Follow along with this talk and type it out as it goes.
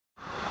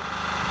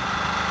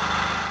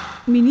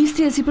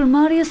Ministrja e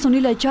Sipërmarrjes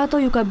Sonila Qato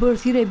ju ka bërë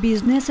thirrje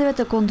bizneseve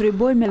të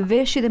kontribuojnë me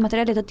veshje dhe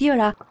materiale të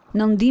tjera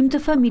në ndihmë të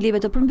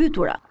familjeve të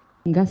përmbytura.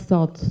 Nga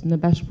sot, në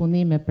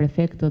bashkëpunim me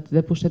prefektët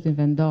dhe pushtetin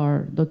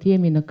vendor, do të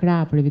jemi në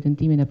krah për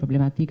evidentimin e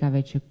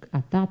problematikave që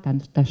ata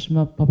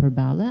tashmë po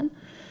përballen,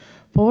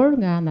 por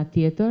nga ana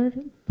tjetër,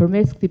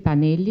 përmes këtij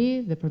paneli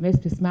dhe përmes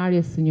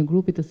pjesëmarrjes së një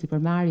grupi të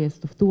sipërmarrjes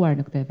të ftuar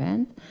në këtë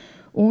event,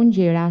 unë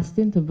gjej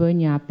rastin të bëj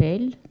një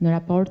apel në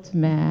raport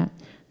me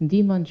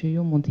ndihmën që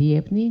ju mund të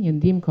jepni, një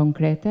ndihmë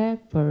konkrete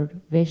për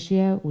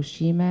veshje,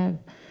 ushqime,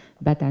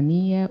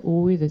 batanije,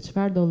 ujë dhe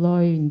çfarëdo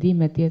lloj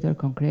ndihme tjetër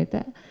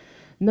konkrete,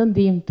 në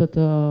ndihmë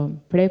të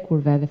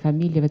prekurve dhe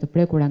familjeve të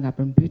prekura nga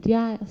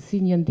përmbytja, si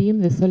një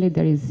ndihmë dhe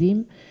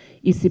solidarizim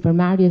i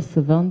sipërmarrjes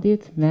së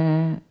vendit me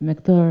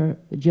këtë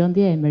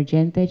gjendje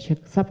emergjente që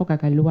sapo ka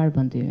kaluar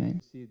vendi ynë.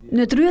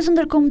 Në tryezën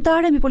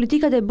ndërkombëtare mbi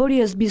politikat e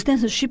bërjes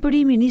biznes në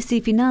Shqipëri, Ministri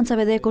i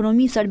Financave dhe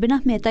Ekonomisë Arben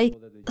Ahmetaj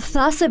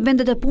tha se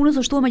vendet e punës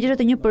u shtuan me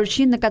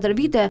 61% në 4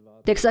 vite,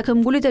 teksa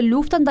këmbgullit e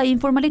lufta ndaj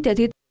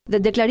informalitetit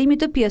dhe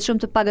deklarimit të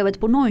pjesshëm të pagave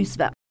të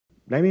punonjësve.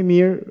 Lajmi i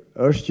mirë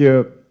është që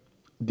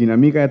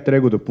dinamika e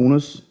tregut të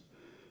punës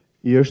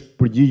i është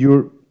përgjigjur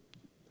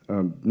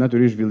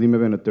natyrisht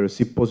zhvillimeve në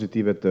tërësi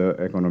pozitive të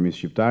ekonomisë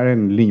shqiptare,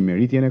 në linjë me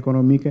rritjen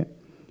ekonomike,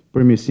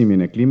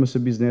 përmirësimin e klimës së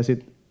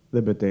biznesit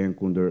dhe betejën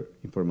kundër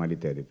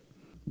informalitetit.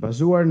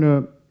 Bazuar në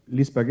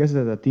listë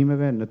pagesat e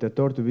tatimeve në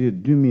tetor të vitit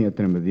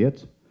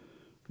 2013,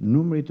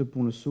 numri të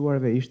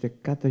punësuarve ishte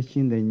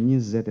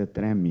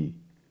 423.000.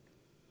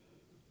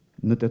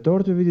 Në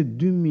tetor të vitit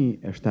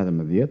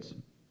 2017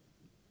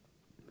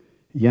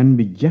 janë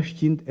mbi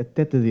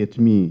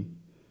 680.000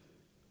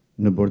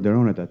 në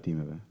borderon e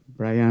tatimeve.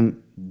 Pra janë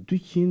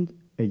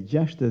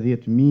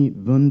 260.000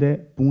 vende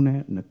pune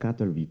në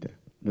 4 vite.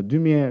 Në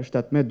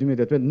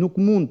 2017-2018 nuk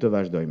mund të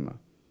vazhdojmë.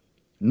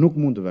 Nuk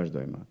mund të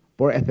vazhdojmë.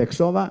 Por e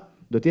theksova,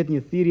 do të jetë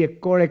një thirrje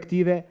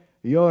korektive,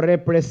 jo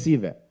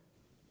represive.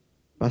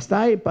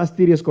 Pastaj, pas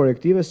thirrjes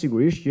korektive,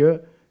 sigurisht që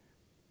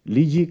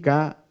ligji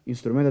ka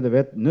instrumentet e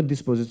vet në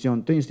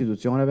dispozicion të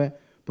institucioneve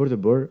për të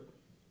bërë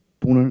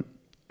punën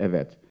e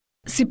vet.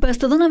 Sipas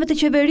të dhënave të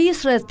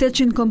qeverisë, rreth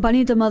 800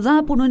 kompani të mëdha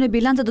punojnë në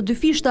bilance të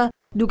dyfishta,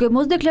 duke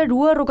mos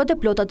deklaruar rrogat e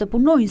plota të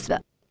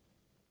punonjësve.